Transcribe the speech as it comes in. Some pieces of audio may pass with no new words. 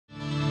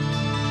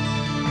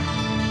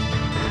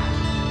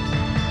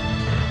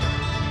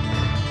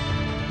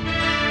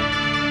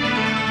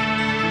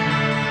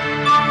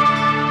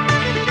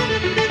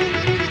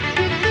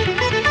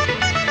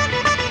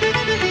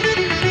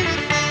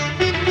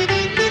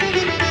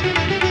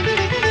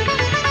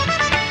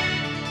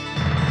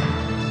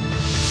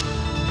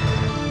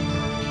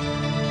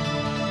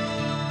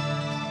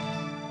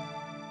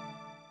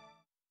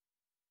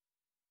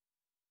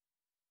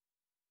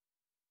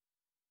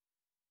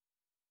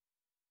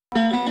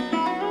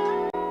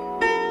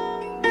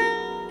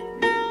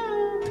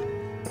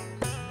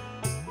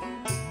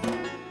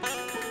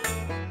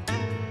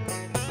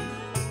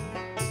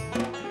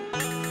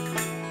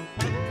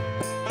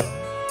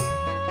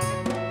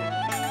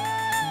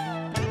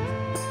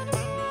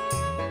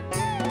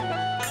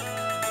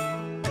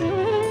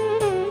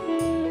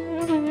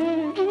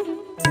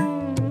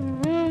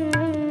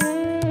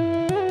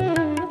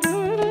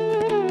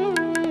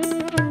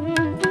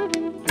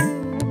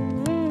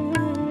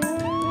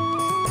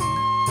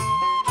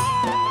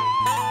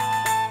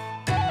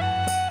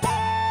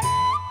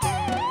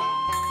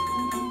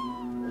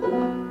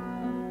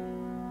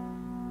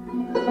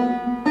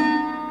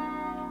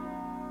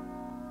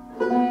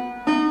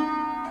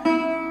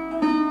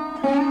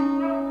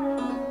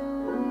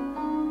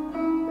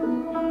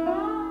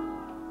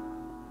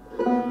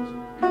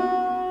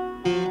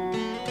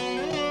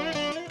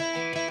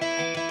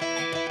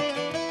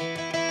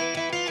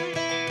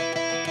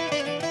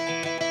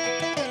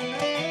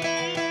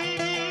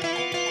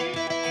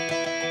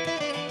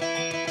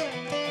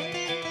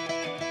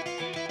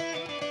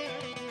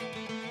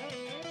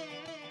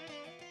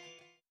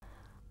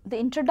The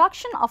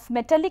introduction of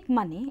metallic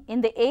money in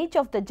the age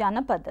of the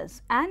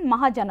Janapadas and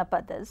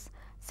Mahajanapadas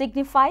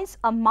signifies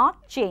a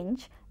marked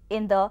change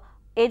in the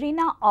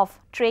arena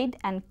of trade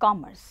and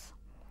commerce.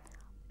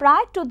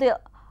 Prior to the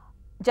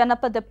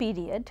Janapada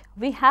period,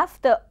 we have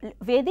the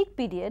Vedic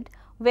period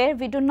where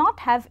we do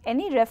not have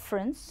any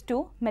reference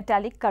to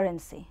metallic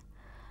currency.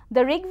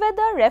 The Rig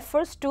Veda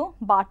refers to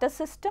barter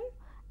system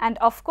and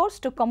of course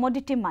to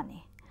commodity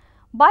money.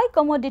 By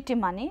commodity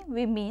money,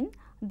 we mean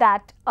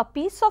that a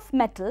piece of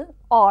metal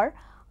or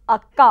a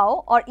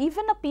cow or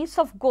even a piece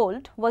of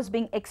gold was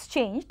being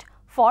exchanged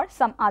for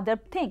some other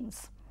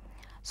things.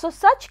 So,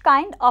 such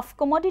kind of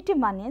commodity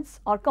monies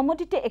or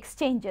commodity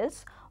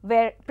exchanges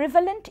were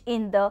prevalent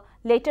in the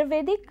later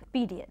Vedic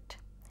period.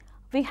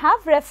 We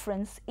have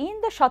reference in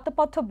the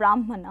Shatapatha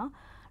Brahmana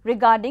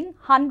regarding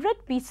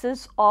 100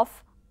 pieces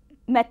of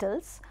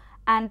metals,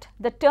 and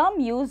the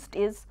term used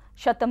is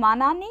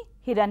Shatamanani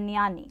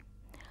Hiranyani.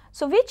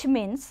 So, which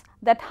means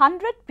that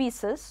 100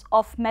 pieces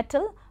of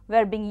metal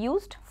were being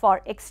used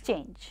for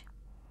exchange.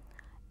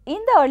 In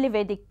the early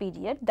Vedic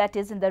period, that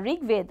is in the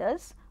Rig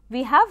Vedas,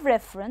 we have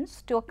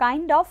reference to a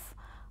kind of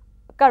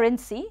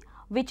currency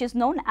which is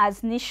known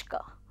as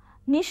Nishka.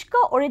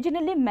 Nishka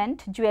originally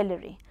meant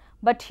jewellery,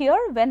 but here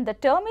when the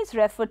term is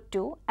referred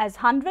to as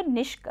 100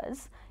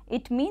 Nishkas,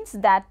 it means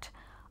that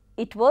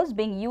it was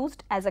being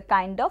used as a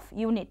kind of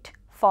unit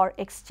for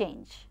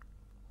exchange.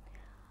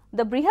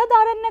 The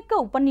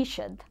Brihadaranyaka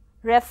Upanishad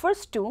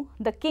refers to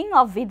the king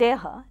of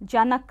Videha,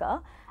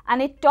 Janaka,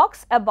 and it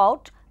talks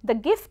about the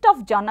gift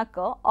of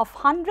Janaka of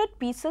 100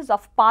 pieces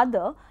of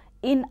pada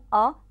in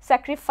a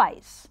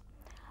sacrifice.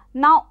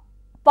 Now,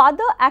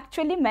 pada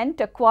actually meant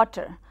a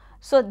quarter.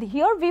 So,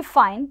 here we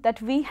find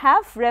that we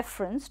have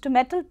reference to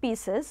metal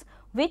pieces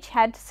which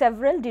had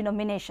several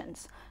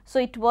denominations. So,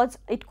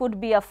 it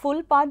could be a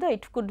full pada,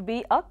 it could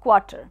be a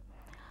quarter.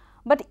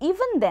 But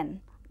even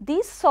then,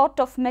 these sort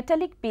of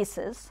metallic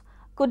pieces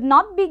could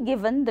not be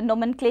given the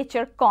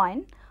nomenclature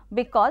coin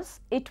because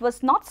it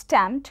was not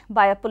stamped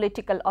by a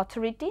political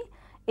authority,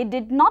 it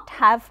did not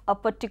have a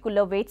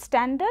particular weight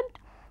standard,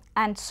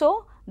 and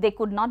so they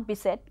could not be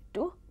said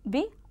to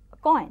be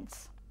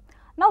coins.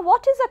 Now,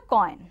 what is a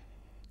coin?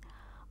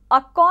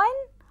 A coin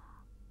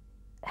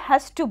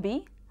has to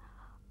be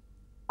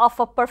of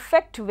a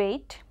perfect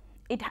weight,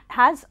 it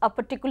has a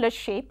particular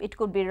shape, it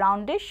could be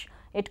roundish,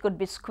 it could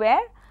be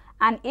square,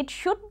 and it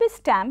should be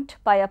stamped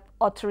by an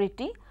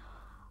authority,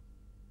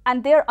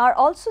 and there are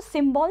also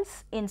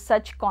symbols in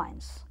such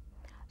coins.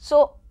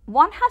 So,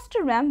 one has to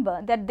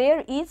remember that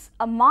there is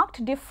a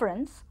marked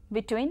difference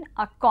between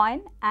a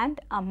coin and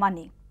a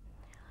money.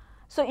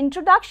 So,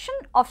 introduction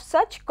of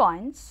such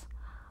coins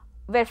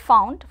were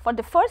found for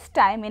the first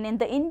time in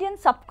the Indian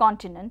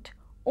subcontinent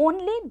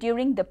only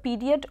during the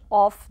period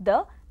of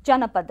the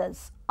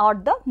Janapadas or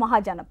the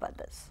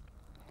Mahajanapadas.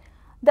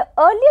 The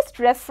earliest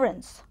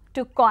reference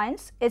to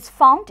coins is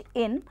found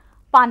in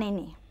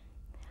Panini.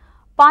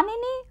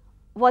 Panini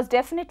was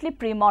definitely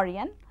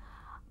pre-Mauryan,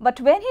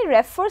 but when he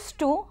refers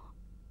to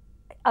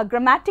a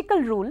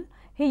grammatical rule,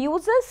 he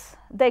uses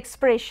the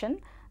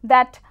expression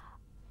that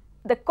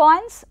the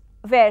coins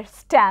were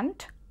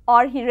stamped,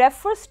 or he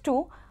refers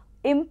to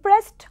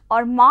impressed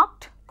or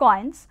marked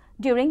coins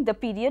during the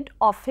period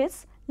of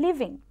his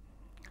living.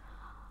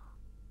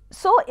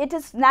 So, it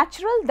is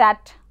natural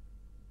that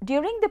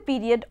during the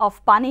period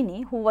of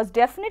Panini, who was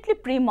definitely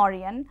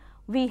pre-Mauryan,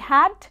 we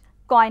had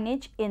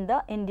coinage in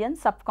the Indian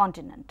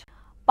subcontinent.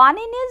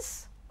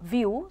 Panini's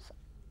view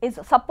is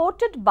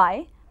supported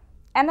by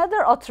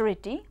another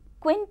authority,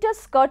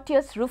 Quintus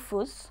Curtius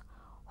Rufus,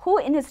 who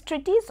in his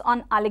treatise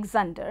on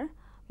Alexander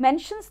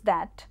mentions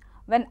that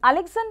when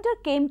Alexander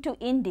came to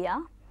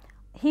India,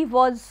 he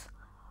was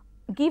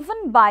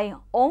given by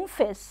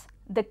Omphis,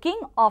 the king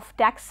of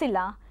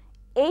Taxila,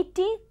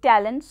 80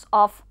 talents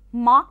of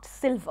marked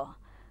silver.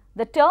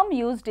 The term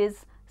used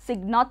is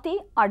signoti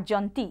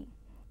argenti.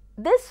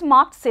 This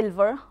marked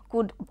silver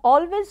could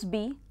always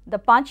be the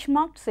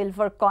punch-marked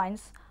silver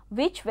coins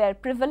which were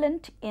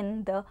prevalent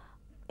in the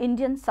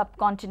Indian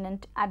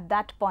subcontinent at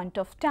that point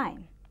of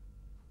time.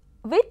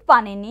 With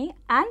Panini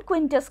and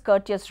Quintus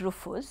Curtius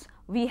Rufus,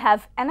 we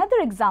have another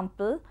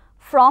example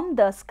from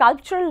the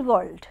sculptural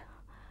world.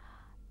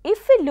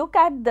 If we look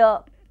at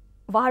the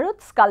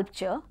Varut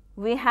sculpture,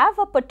 we have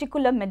a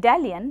particular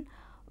medallion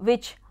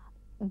which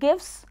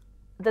gives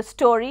the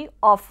story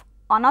of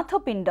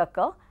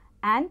Anathapindaka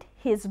and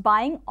his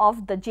buying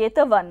of the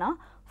Jetavana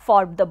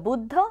for the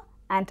Buddha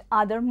and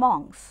other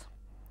monks.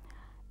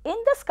 In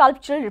the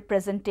sculptural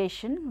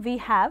representation, we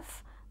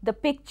have the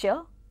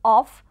picture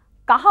of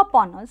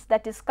Kahapanas,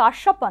 that is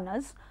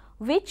Kashapanas,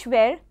 which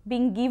were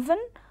being given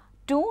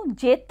to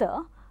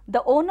Jeta,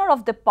 the owner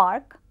of the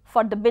park,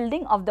 for the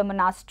building of the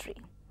monastery.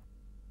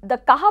 The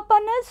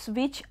Kahapanas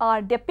which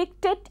are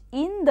depicted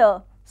in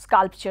the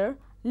sculpture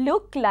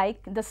look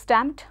like the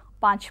stamped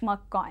Panchmark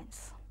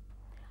coins.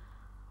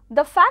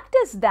 The fact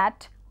is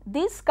that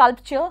these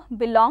sculptures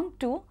belong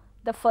to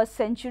the 1st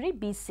century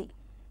BC.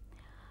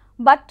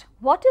 But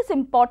what is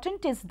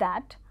important is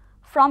that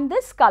from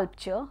this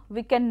sculpture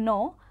we can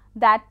know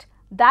that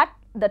that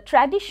the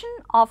tradition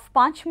of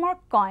punchmark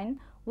coin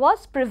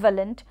was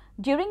prevalent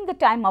during the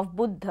time of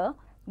Buddha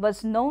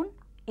was known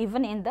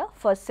even in the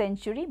 1st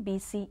century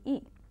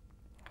BCE.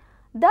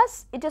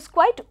 Thus, it is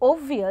quite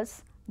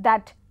obvious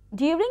that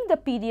during the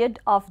period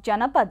of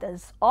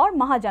Janapadas or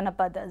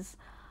Mahajanapadas,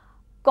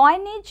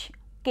 coinage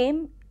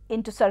came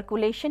into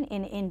circulation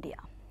in India.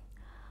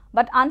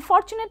 But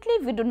unfortunately,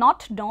 we do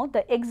not know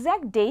the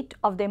exact date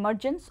of the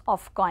emergence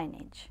of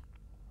coinage.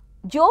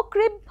 Joe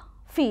Cribb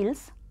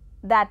feels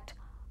that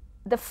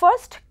the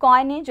first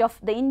coinage of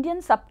the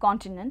Indian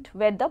subcontinent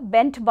were the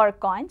bent burr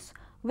coins,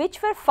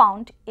 which were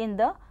found in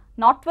the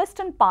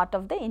northwestern part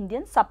of the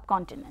Indian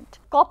subcontinent,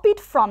 copied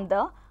from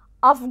the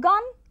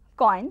Afghan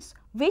coins,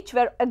 which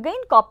were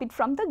again copied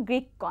from the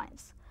Greek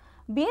coins.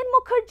 B. N.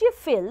 Mukherjee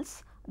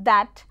feels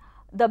that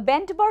the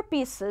bent burr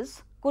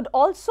pieces could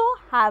also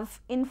have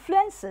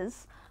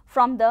influences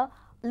from the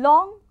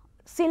long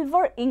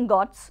silver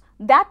ingots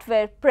that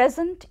were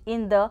present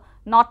in the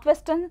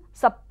northwestern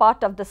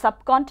part of the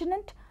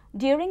subcontinent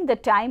during the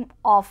time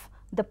of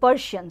the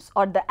Persians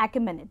or the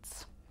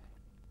Achaemenids.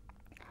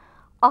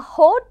 A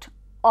hoard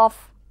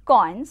of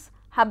coins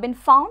have been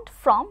found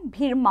from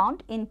Bhir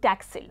Mound in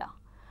Taxila.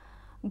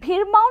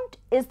 Bhir Mound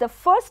is the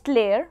first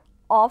layer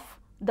of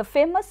the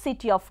famous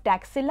city of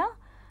Taxila,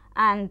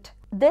 and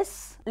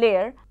this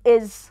layer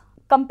is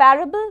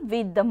comparable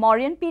with the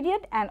Mauryan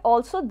period and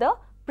also the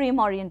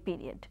pre-Mauryan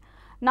period.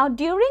 Now,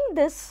 during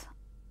this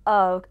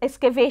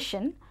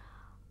excavation,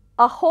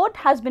 a hoard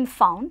has been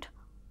found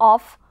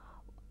of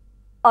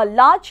a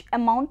large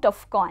amount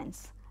of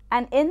coins,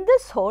 and in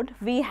this hoard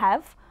we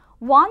have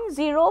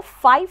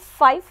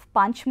 1055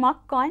 punchmark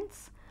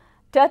coins,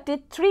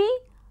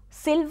 33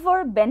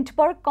 silver bent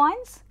burr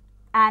coins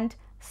and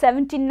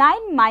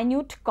 79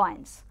 minute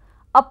coins.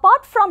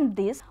 Apart from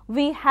this,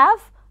 we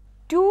have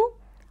 2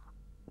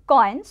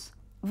 coins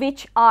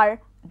which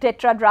are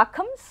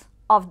tetradrachms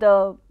of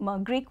the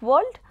Greek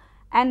world,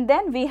 and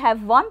then we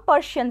have 1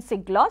 Persian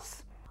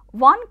siglos,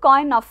 1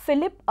 coin of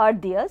Philip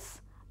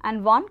Ardias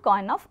and 1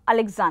 coin of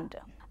Alexander.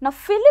 Now,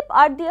 Philip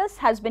Ardias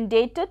has been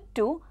dated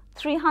to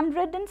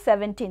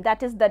 317,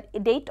 that is the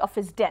date of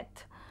his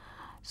death.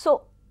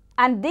 So,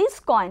 and these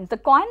coins, the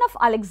coin of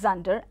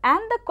Alexander and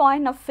the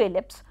coin of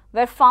Philip's,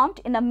 were found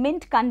in a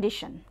mint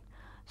condition.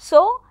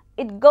 So,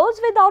 it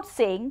goes without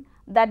saying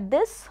that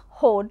this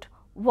hoard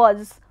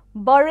was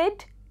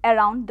buried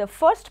around the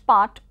first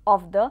part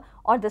of the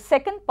or the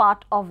second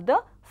part of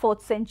the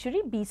 4th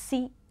century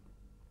BC.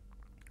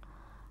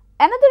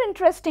 Another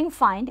interesting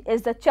find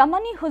is the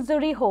Chamani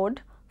Huzuri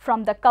hoard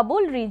from the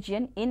Kabul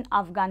region in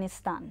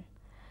Afghanistan.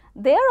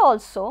 There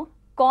also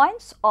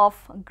coins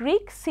of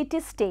Greek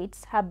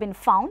city-states have been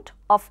found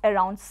of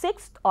around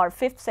 6th or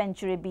 5th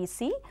century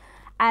BC,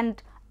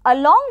 and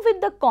along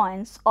with the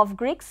coins of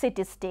Greek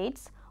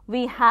city-states,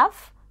 we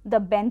have the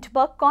bent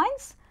burr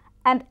coins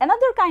and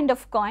another kind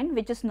of coin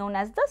which is known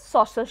as the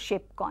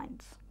saucer-shaped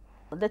coins.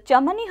 The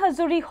Chamani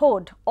Huzuri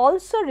hoard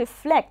also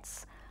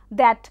reflects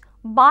that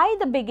by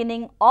the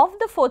beginning of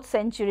the 4th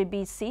century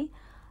BC,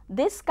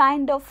 this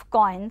kind of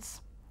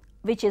coins,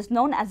 which is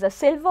known as the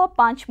silver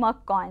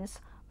punchmark coins,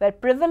 were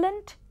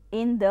prevalent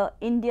in the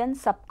Indian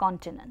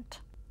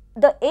subcontinent.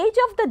 The age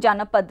of the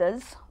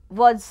Janapadas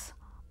was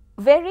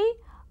very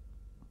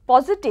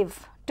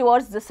positive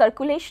towards the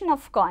circulation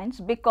of coins,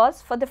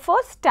 because for the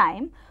first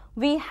time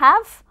we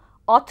have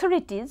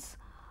authorities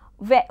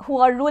who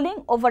are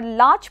ruling over a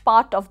large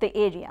part of the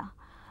area.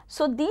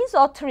 So, these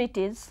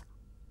authorities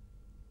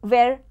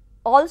were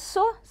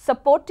also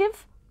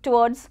supportive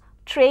towards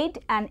trade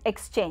and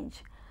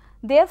exchange.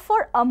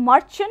 Therefore, a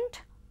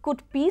merchant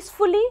could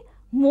peacefully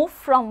move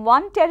from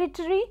one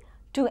territory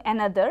to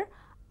another,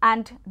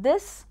 and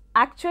this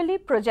actually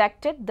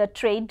projected the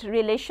trade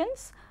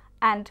relations,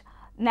 and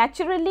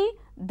naturally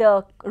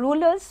the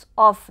rulers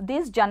of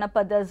these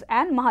Janapadas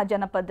and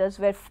Mahajanapadas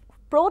were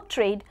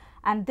pro-trade,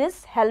 and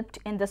this helped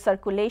in the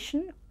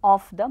circulation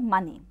of the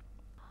money.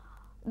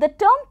 The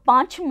term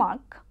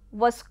punchmark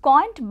was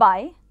coined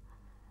by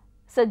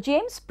Sir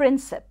James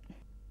Prinsep.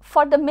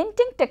 For the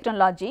minting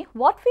technology,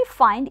 what we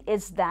find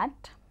is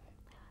that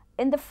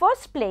in the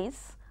first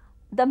place,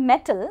 the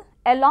metal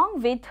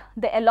along with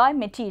the alloy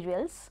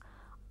materials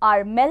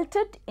are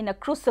melted in a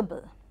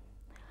crucible,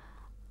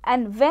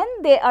 and when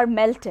they are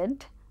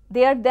melted,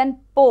 they are then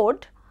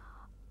poured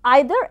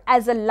either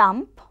as a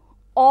lump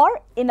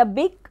or in a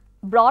big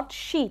broad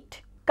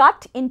sheet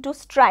cut into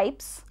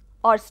stripes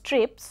or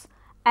strips,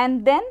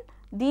 and then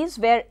these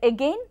were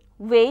again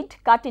weighed,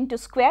 cut into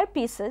square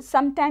pieces,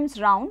 sometimes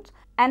round,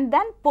 and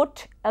then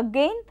put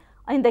again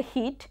in the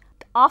heat.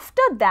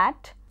 After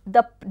that,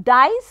 the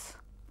dies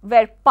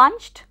were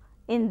punched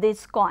in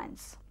these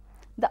coins.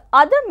 The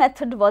other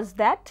method was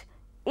that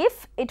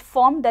if it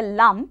formed a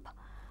lump,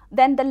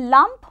 then the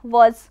lump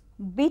was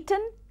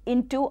beaten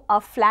into a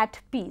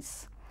flat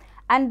piece,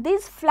 and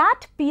these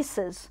flat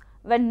pieces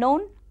were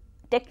known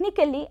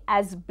technically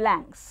as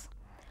blanks.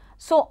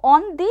 So,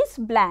 on these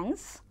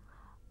blanks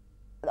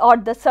or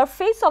the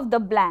surface of the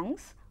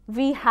blanks,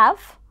 we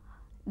have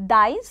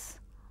dies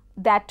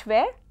that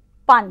were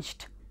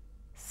punched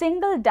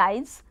single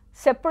dies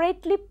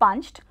separately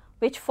punched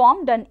which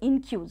formed an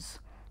incuse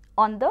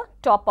on the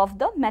top of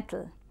the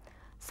metal.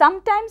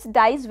 Sometimes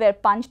dies were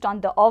punched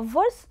on the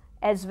obverse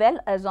as well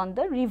as on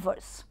the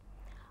reverse.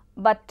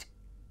 But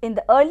in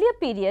the earlier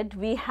period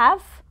we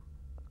have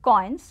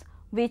coins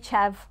which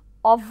have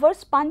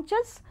obverse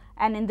punches,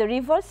 and in the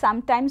reverse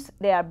sometimes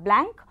they are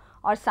blank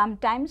or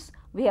sometimes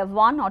we have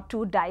 1 or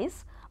 2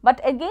 dies. But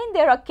again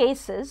there are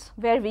cases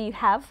where we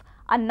have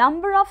a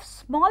number of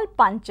small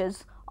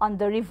punches on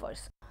the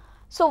reverse.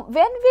 So,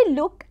 when we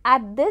look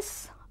at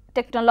this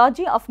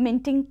technology of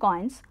minting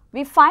coins,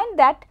 we find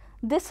that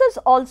this is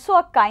also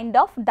a kind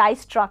of die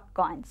struck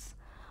coins,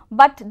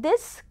 but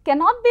this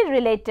cannot be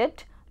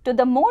related to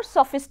the more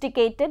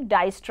sophisticated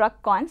die struck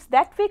coins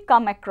that we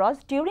come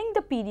across during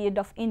the period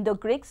of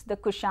Indo-Greeks, the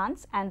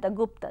Kushans and the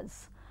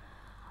Guptas.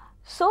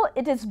 So,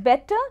 it is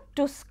better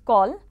to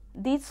call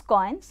these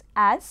coins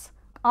as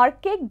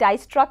archaic die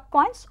struck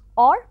coins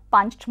or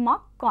punched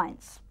mark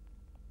coins.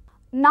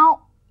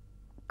 Now,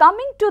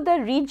 coming to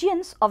the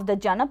regions of the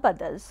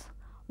Janapadas,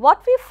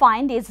 what we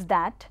find is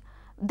that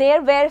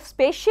there were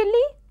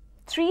specially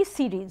 3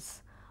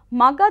 series,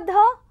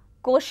 Magadha,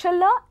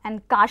 Koshala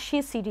and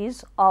Kashi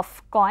series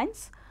of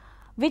coins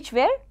which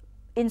were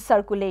in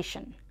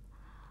circulation.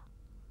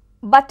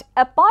 But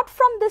apart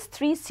from these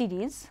 3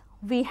 series,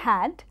 we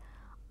had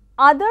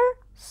other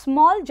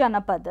small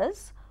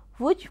Janapadas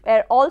which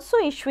were also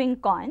issuing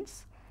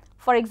coins.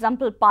 For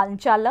example,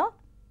 Panchala,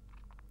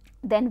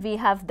 then we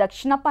have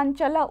Dakshina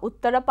Panchala,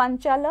 Uttara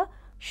Panchala,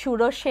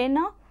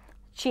 Shuroshena,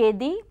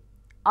 Chedi,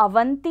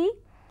 Avanti.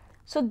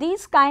 So,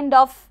 these kind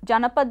of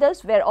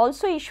Janapadas were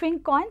also issuing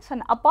coins,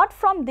 and apart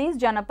from these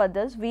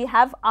Janapadas, we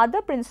have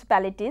other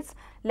principalities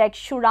like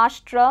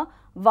Shurashtra,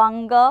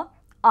 Vanga,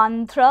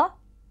 Andhra,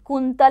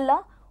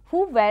 Kuntala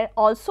who were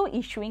also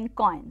issuing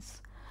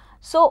coins.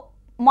 So,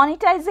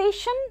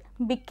 monetization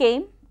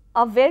became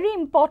a very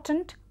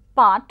important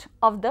part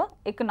of the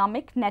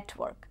economic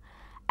network,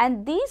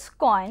 and these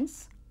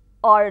coins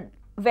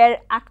were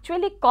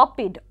actually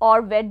copied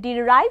or were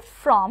derived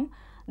from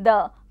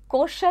the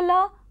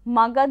Koshala,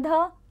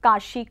 Magadha,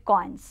 Kashi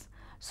coins.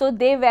 So,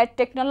 they were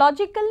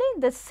technologically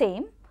the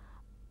same,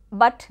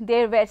 but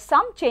there were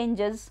some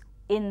changes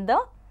in the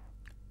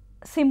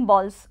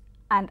symbols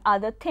and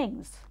other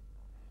things.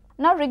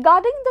 Now,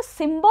 regarding the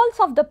symbols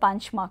of the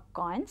punchmark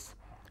coins,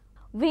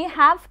 we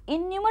have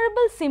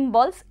innumerable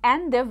symbols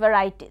and their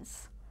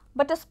varieties,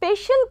 but a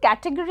special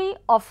category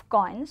of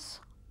coins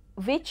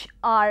which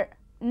are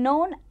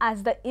known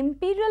as the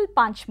imperial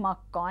punchmark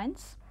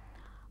coins,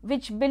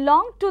 which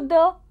belong to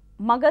the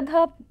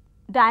Magadha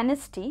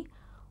dynasty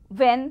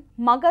when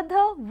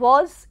Magadha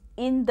was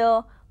in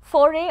the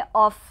foray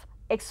of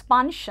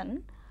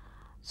expansion.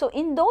 So,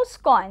 in those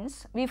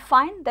coins we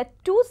find that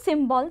 2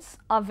 symbols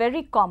are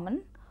very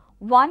common.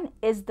 One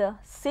is the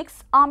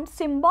 6-armed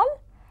symbol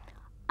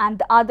and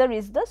the other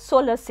is the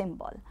solar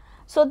symbol.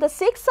 So, the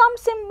 6-armed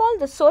symbol,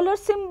 the solar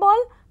symbol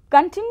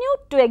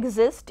continued to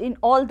exist in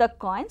all the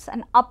coins,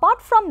 and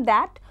apart from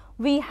that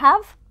we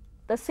have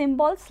the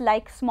symbols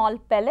like small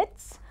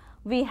pellets,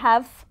 we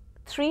have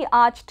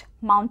 3-arched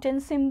mountain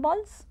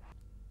symbols,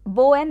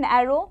 bow and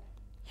arrow,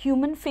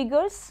 human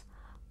figures.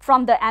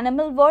 From the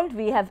animal world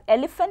we have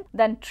elephant,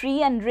 then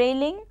tree and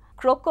railing,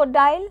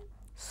 crocodile,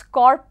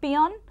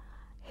 scorpion,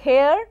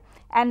 hare,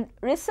 and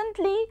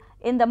recently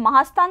in the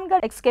Mahastangarh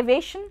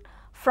excavation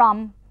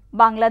from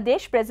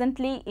Bangladesh,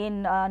 presently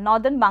in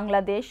northern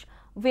Bangladesh,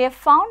 we have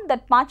found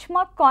that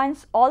punchmark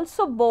coins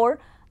also bore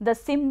the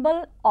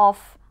symbol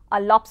of a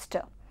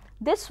lobster.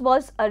 This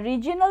was a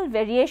regional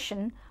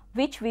variation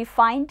which we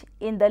find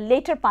in the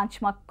later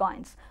punchmark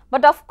coins.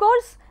 But of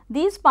course,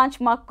 these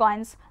punchmark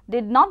coins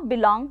did not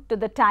belong to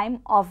the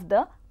time of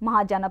the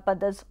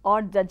Mahajanapadas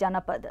or the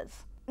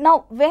Janapadas.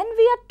 Now, when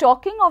we are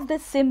talking of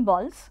these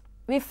symbols,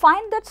 we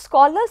find that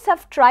scholars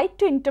have tried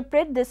to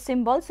interpret these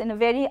symbols in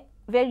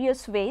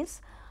various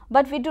ways,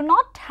 but we do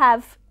not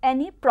have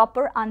any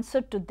proper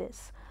answer to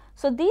this.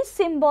 So, these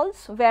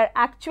symbols were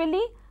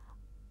actually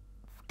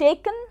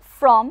taken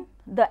from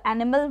the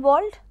animal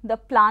world, the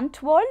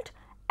plant world,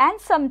 and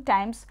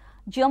sometimes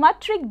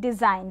geometric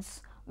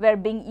designs were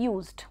being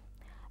used.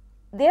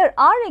 There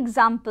are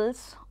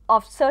examples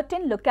of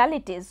certain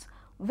localities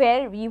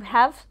where you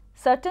have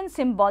certain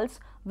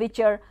symbols which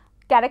are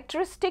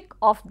characteristic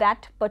of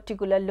that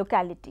particular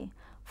locality.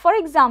 For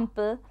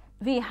example,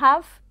 we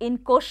have in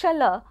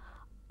Koshala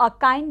a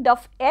kind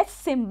of S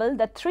symbol,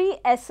 the 3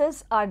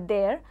 S's are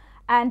there,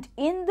 and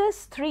in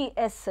this 3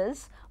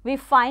 S's we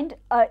find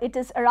it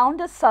is around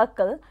a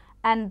circle,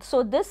 and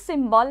so this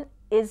symbol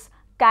is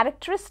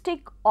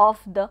characteristic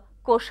of the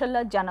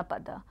Koshala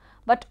Janapada.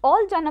 But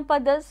all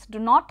Janapadas do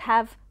not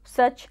have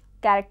such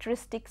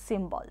characteristic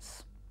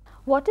symbols.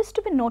 What is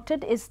to be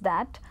noted is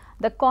that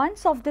the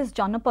coins of these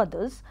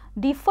Janapadas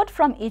differed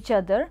from each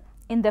other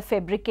in the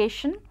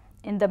fabrication,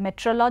 in the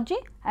metrology,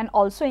 and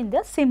also in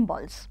the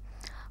symbols.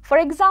 For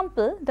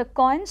example, the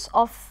coins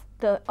of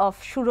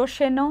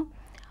Shuroshena,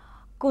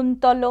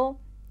 Kuntalo,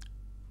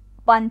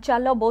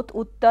 Panchala, both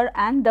Uttar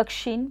and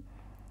Dakshin,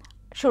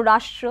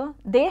 Shurashtra,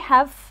 they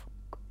have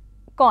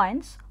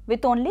coins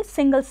with only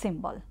single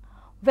symbol,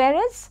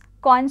 whereas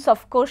coins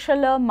of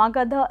Koshala,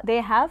 Magadha,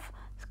 they have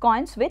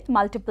coins with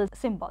multiple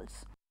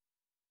symbols.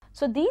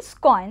 So, these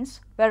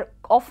coins were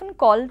often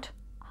called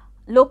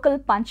local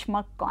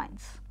punchmark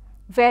coins,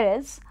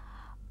 whereas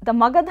the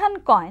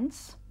Magadhan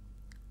coins,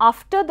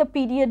 after the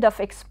period of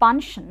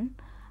expansion,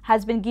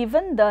 has been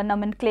given the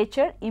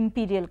nomenclature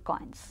imperial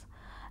coins.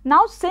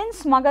 Now,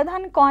 since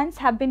Magadhan coins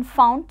have been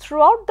found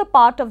throughout the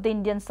part of the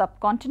Indian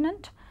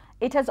subcontinent,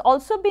 it has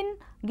also been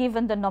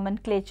given the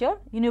nomenclature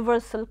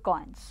universal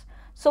coins.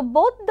 So,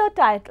 both the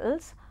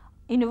titles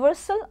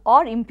universal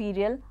or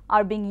imperial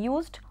are being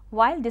used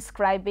while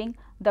describing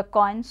the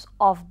coins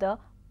of the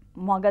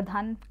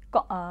Magadhan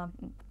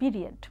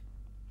period.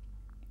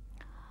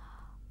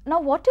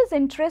 Now, what is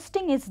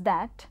interesting is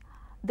that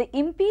the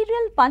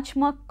imperial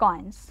punchmark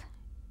coins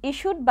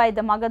issued by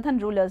the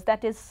Magadhan rulers,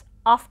 that is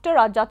after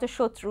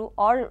Ajatashatru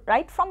or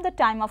right from the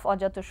time of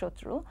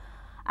Ajatashatru,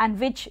 and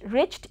which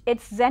reached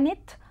its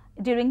zenith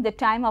during the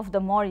time of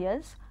the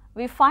Mauryas,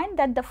 we find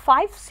that the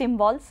 5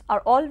 symbols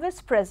are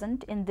always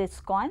present in these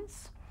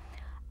coins,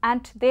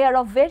 and they are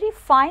of very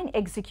fine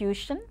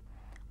execution,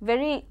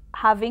 very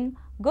having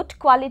good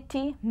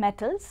quality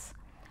metals.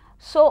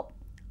 So,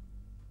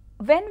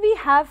 when we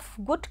have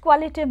good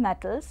quality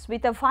metals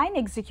with a fine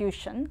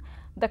execution,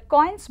 the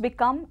coins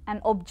become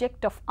an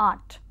object of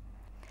art.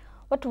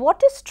 But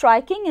what is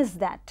striking is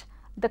that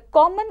the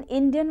common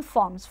Indian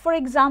forms, for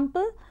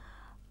example,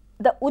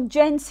 the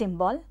Ujjain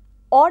symbol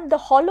or the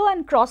hollow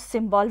and cross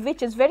symbol,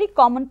 which is very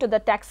common to the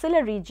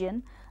Taxila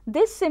region,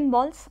 these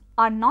symbols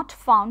are not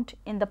found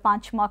in the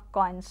punchmark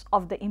coins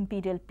of the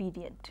imperial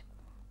period.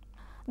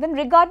 Then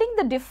regarding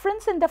the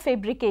difference in the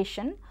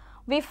fabrication,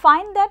 we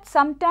find that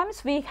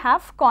sometimes we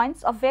have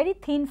coins of very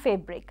thin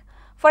fabric.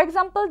 For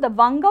example, the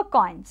Vanga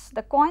coins,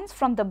 the coins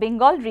from the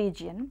Bengal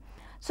region.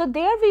 So,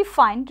 there we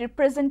find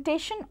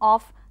representation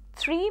of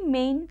 3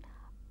 main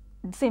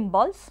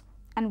symbols,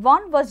 and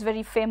one was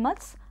very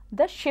famous,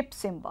 the ship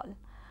symbol.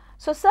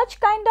 So, such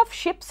kind of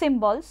ship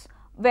symbols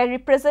were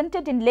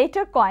represented in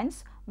later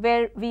coins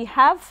where we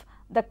have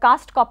the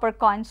cast copper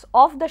coins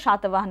of the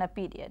Shatavahana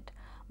period.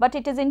 But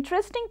it is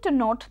interesting to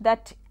note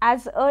that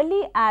as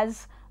early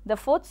as the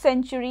 4th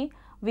century,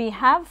 we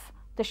have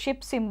the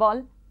ship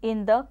symbol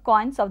in the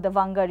coins of the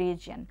Vanga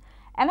region.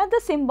 Another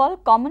symbol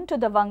common to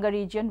the Vanga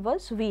region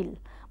was wheel,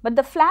 but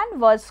the flan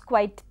was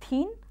quite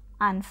thin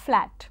and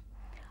flat.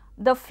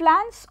 The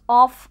flans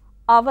of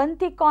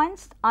Avanti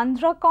coins,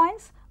 Andhra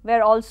coins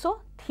were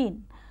also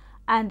thin,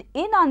 and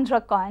in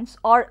Andhra coins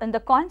or in the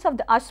coins of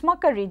the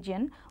Asmaka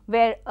region,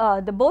 where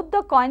both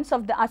the coins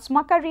of the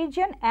Asmaka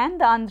region and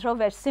the Andhra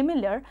were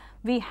similar,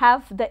 we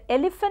have the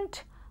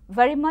elephant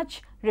very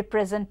much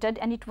represented,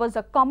 and it was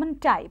a common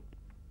type.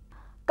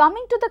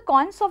 Coming to the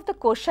coins of the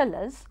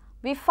Koshalas,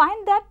 we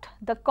find that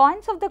the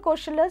coins of the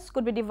Koshalas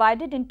could be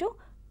divided into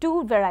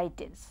 2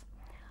 varieties.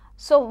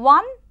 So,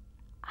 one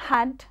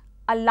had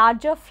a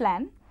larger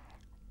flan,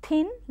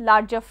 thin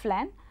larger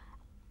flan,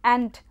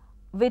 and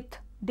with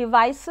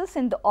devices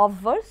in the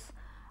obverse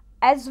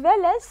as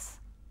well as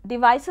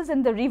devices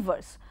in the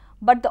reverse,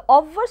 but the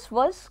obverse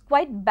was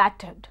quite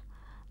battered.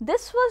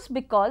 This was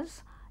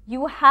because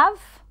you have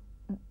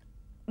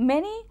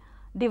many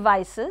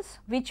devices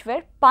which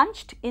were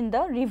punched in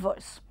the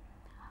reverse,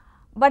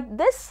 but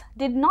this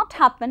did not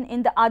happen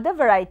in the other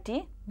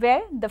variety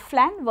where the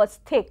flan was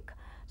thick.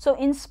 So,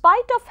 in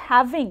spite of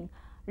having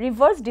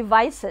reverse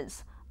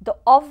devices, the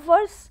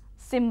obverse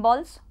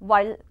symbols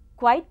were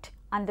quite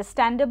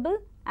understandable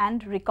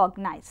and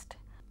recognized.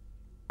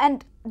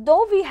 And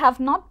though we have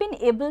not been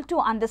able to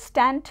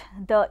understand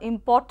the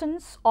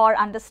importance or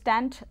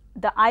understand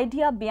the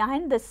idea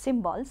behind the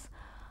symbols,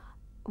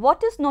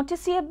 what is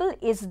noticeable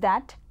is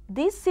that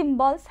these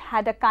symbols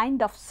had a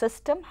kind of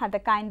system, had a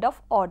kind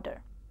of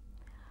order.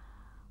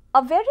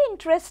 A very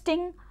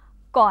interesting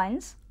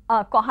coins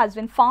has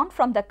been found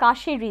from the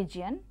Kashi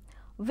region,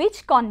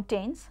 which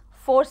contains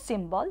 4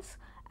 symbols,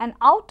 and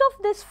out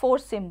of these 4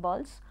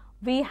 symbols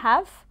we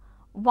have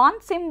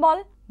one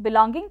symbol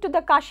belonging to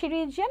the Kashi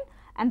region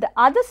and the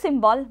other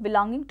symbol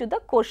belonging to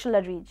the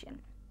Koshala region.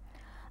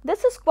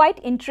 This is quite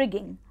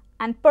intriguing,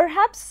 and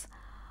perhaps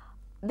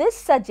this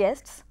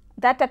suggests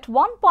that at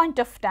one point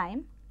of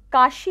time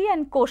Kashi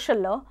and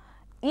Koshala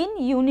in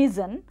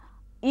unison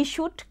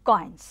issued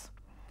coins.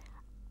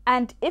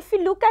 And if we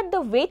look at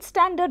the weight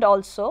standard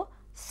also,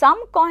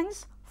 some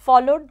coins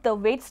followed the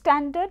weight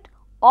standard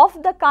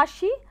of the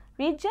Kashi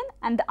region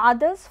and the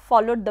others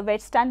followed the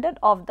weight standard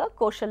of the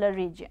Koshala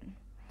region.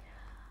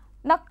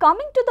 Now,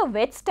 coming to the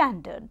weight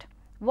standard,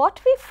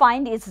 what we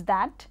find is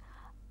that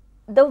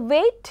the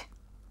weight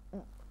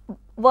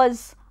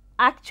was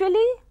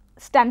actually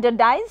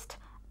standardized,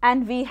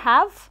 and we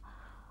have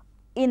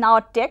in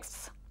our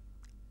texts,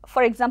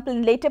 for example,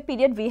 in later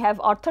period we have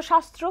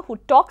Arthashastra who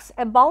talks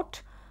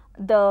about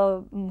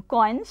the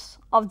coins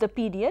of the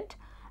period,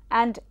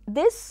 and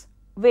this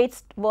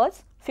weight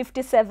was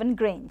 57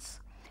 grains.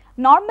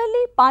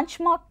 Normally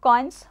punchmark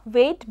coins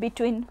weighed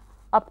between,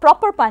 a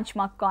proper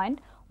punchmark coin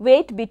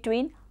weighed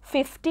between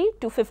 50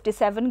 to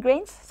 57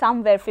 grains,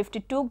 some were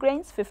 52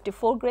 grains,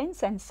 54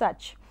 grains and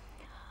such.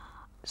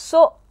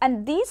 So,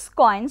 and these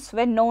coins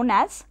were known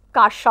as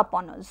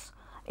karshaponos.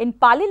 In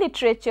Pali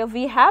literature,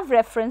 we have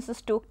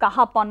references to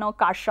kahapono,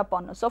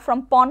 karshapono. So,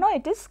 from pono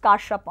it is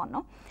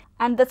karshapono,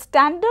 and the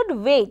standard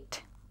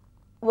weight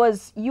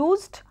was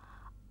used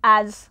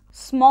as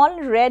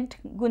small red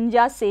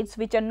gunja seeds,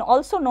 which are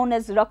also known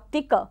as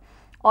raktika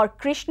or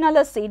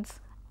krishnala seeds,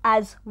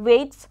 as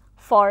weights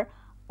for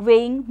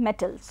weighing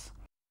metals.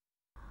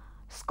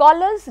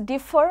 Scholars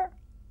differ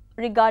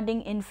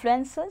regarding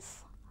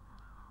influences.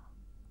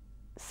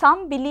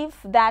 Some believe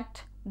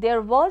that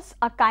there was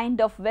a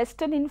kind of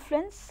Western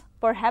influence,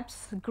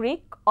 perhaps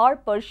Greek or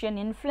Persian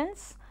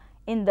influence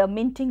in the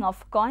minting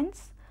of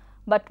coins,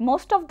 but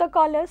most of the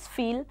scholars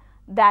feel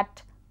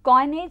that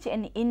coinage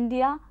in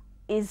India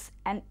is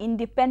an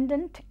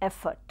independent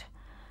effort.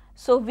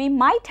 So, we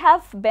might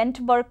have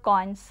Bentberg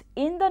coins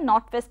in the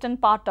northwestern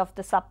part of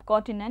the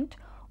subcontinent,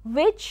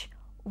 which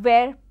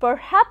were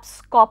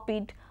perhaps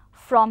copied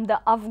from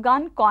the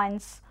Afghan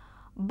coins,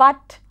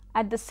 but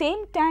at the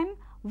same time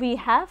we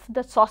have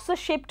the saucer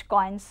shaped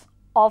coins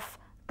of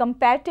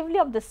comparatively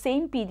of the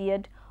same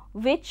period,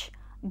 which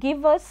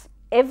give us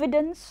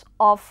evidence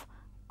of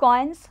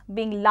coins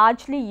being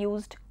largely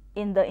used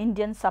in the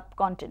Indian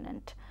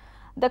subcontinent.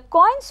 The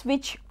coins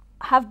which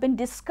have been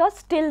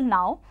discussed till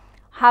now,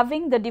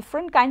 having the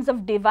different kinds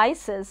of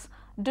devices,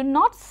 do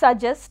not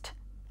suggest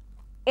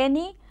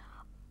any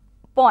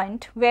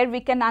point where we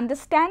can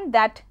understand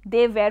that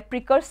they were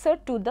precursor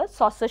to the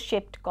saucer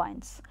shaped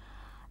coins.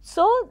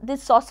 So, the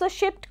saucer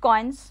shaped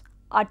coins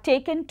are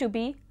taken to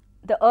be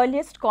the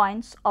earliest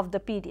coins of the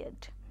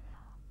period.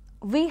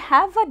 We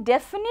have a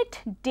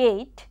definite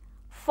date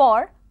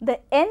for the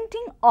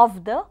ending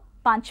of the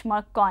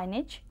Panchmark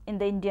coinage in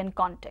the Indian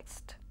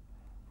context.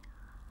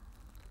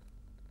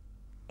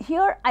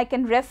 Here I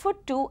can refer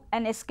to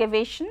an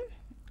excavation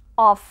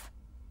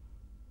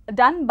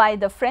done by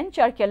the French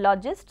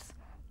archaeologists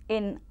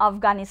in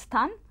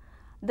Afghanistan.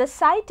 The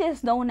site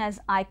is known as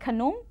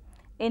Ai-Khanum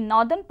in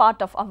northern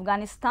part of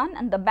Afghanistan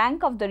and the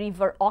bank of the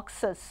river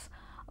Oxus,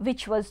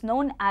 which was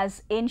known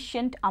as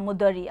ancient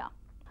Amudarya.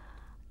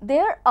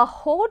 There a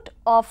hoard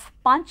of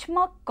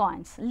Panchmark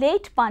coins,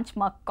 late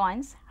Panchmark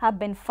coins have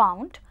been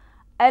found,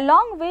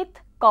 along with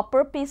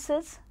copper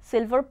pieces,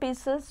 silver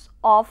pieces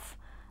of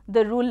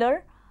the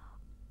ruler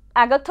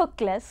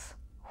Agathocles,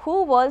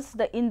 who was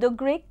the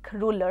Indo-Greek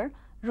ruler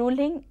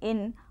ruling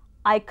in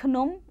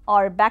Ai-Khanum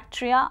or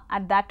Bactria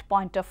at that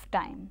point of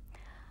time.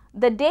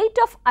 The date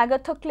of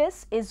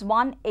Agathocles is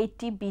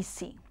 180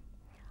 BC.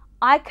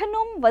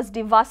 Ai-Khanum was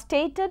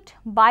devastated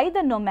by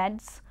the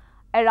nomads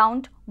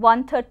around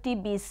 130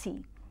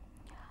 BC.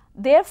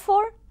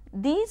 Therefore,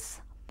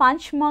 these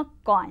Panchmark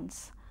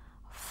coins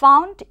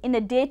found in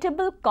a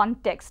datable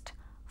context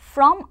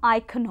from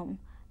Ai-Khanum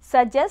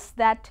suggests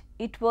that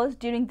it was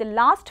during the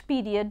last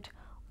period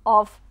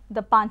of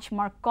the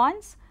Panchmark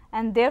coins,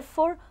 and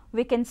therefore,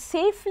 we can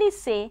safely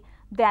say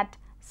that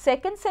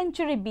 2nd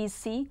century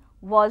BC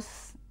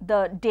was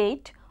the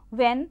date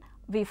when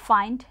we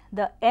find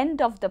the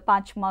end of the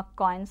Panchmark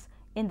coins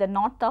in the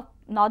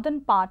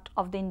northern part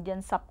of the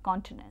Indian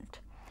subcontinent.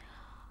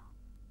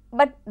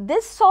 But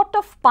this sort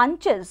of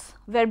punches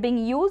were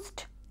being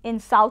used in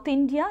South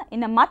India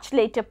in a much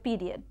later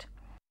period.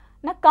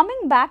 Now,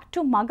 coming back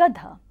to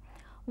Magadha,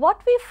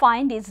 what we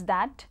find is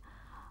that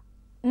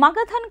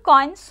Magadhan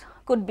coins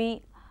could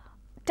be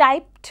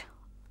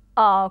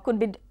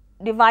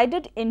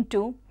divided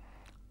into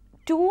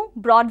two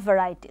broad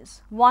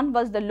varieties. One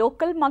was the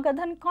local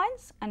Magadhan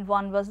coins and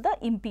one was the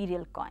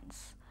imperial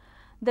coins.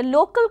 The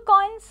local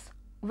coins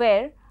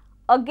were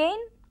again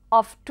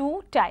of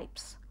two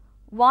types.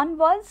 One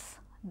was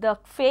the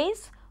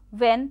phase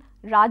when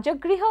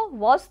Rajagriha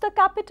was the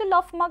capital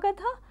of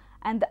Magadha,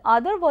 and the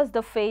other was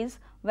the phase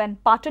when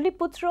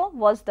Pataliputra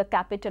was the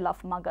capital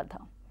of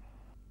Magadha.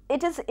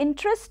 It is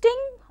interesting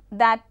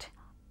that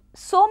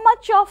so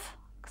much of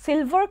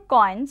silver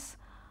coins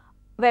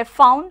were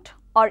found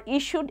or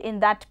issued in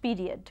that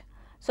period.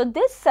 So,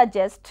 this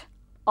suggests,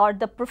 or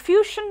the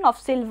profusion of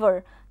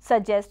silver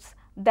suggests,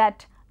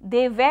 that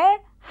they were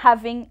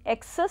having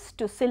access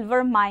to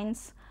silver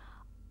mines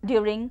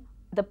during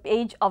the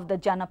age of the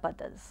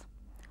Janapadas.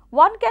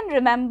 One can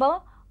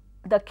remember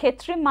the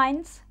Khetri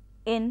mines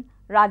in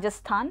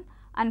Rajasthan,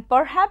 and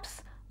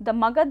perhaps the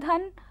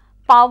Magadhan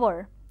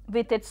power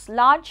with its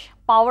large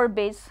power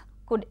base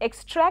could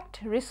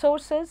extract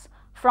resources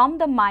from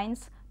the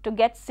mines to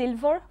get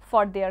silver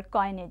for their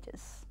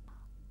coinages.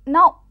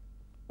 Now,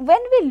 when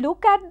we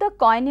look at the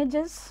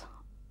coinages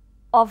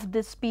of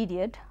this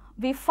period,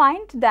 we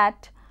find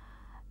that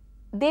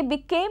they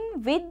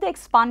became, with the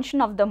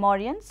expansion of the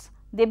Mauryans,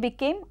 they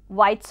became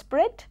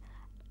widespread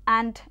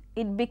and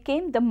it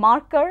became the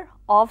marker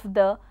of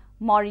the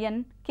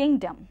Mauryan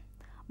kingdom.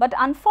 But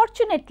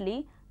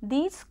unfortunately,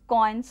 these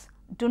coins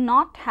do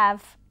not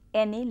have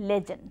any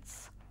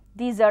legends.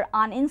 These are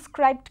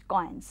uninscribed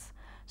coins.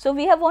 So,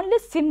 we have only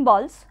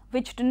symbols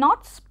which do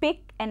not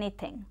speak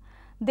anything.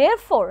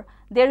 Therefore,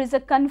 there is a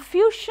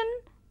confusion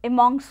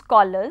among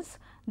scholars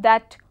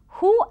that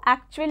who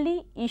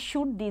actually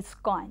issued these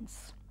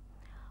coins.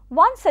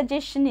 One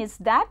suggestion is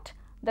that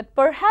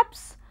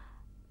perhaps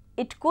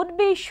it could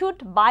be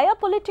issued by a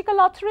political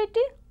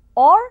authority,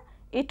 or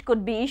it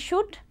could be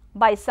issued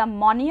by some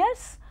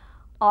moneyers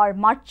or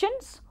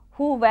merchants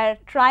who were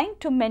trying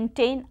to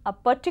maintain a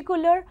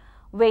particular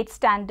weight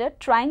standard,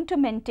 trying to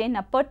maintain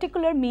a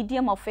particular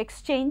medium of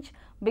exchange,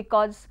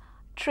 because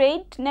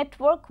trade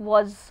network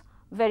was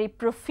very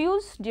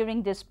profuse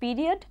during this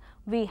period.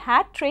 We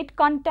had trade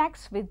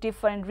contacts with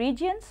different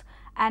regions,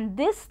 and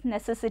this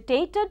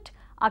necessitated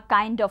a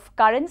kind of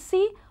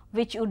currency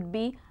which would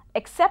be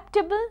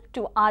acceptable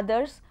to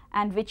others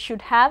and which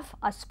should have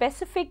a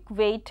specific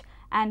weight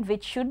and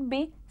which should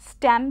be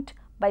stamped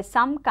by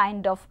some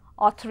kind of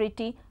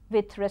authority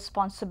with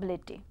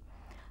responsibility.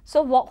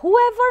 So,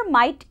 whoever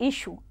might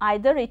issue,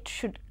 either it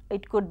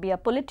could be a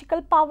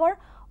political power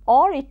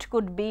or it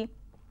could be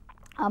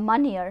a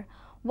moneyer.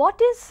 What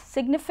is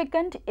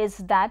significant is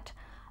that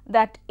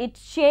it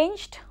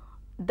changed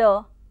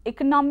the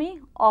economy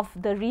of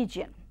the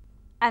region,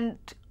 and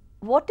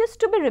what is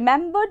to be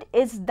remembered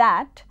is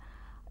that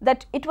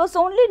it was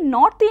only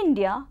North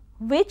India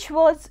which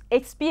was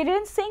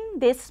experiencing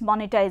this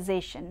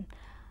monetization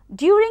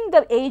during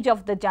the age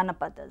of the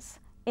Janapadas.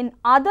 In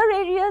other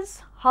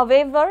areas,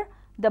 however,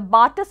 the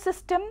barter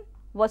system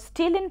was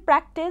still in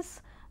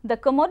practice, the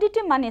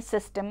commodity money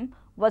system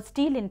was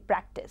still in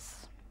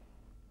practice.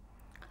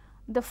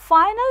 The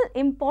final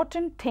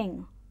important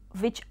thing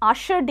which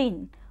ushered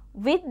in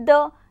with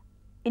the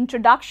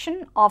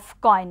introduction of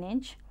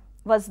coinage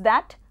was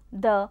that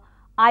the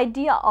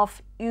idea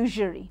of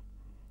usury.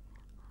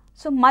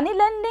 So, money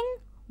lending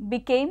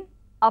became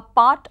a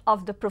part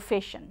of the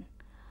profession.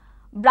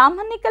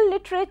 Brahmanical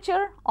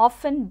literature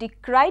often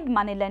decried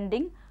money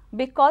lending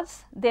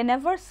because they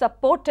never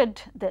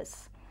supported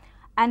this,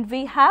 and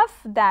we have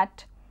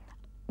that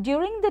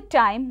during the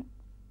time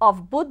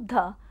of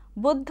Buddha,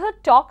 Buddha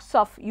talks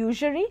of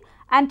usury,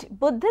 and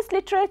Buddhist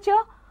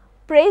literature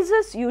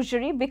praises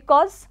usury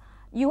because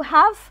you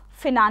have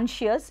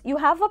financiers, you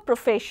have a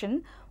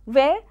profession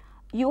where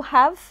you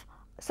have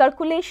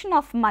circulation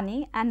of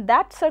money, and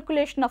that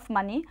circulation of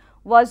money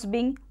was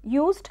being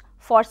used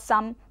for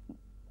some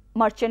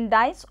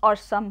merchandise or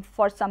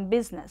for some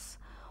business.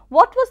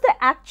 What was the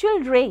actual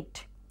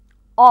rate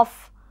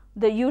of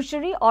the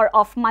usury or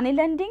of money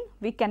lending?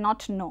 We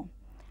cannot know,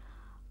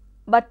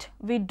 but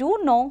we do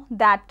know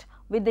that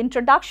with the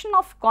introduction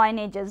of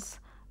coinages,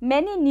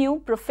 many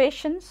new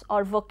professions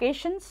or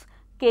vocations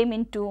came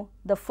into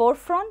the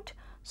forefront.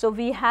 So,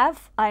 we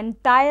have an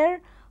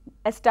entire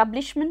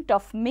establishment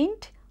of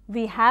mint,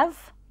 we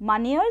have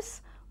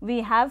moneyers,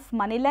 we have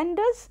money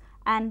lenders,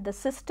 and the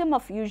system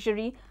of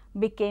usury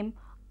became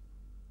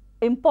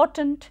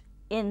important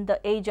in the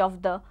age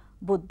of the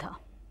Buddha.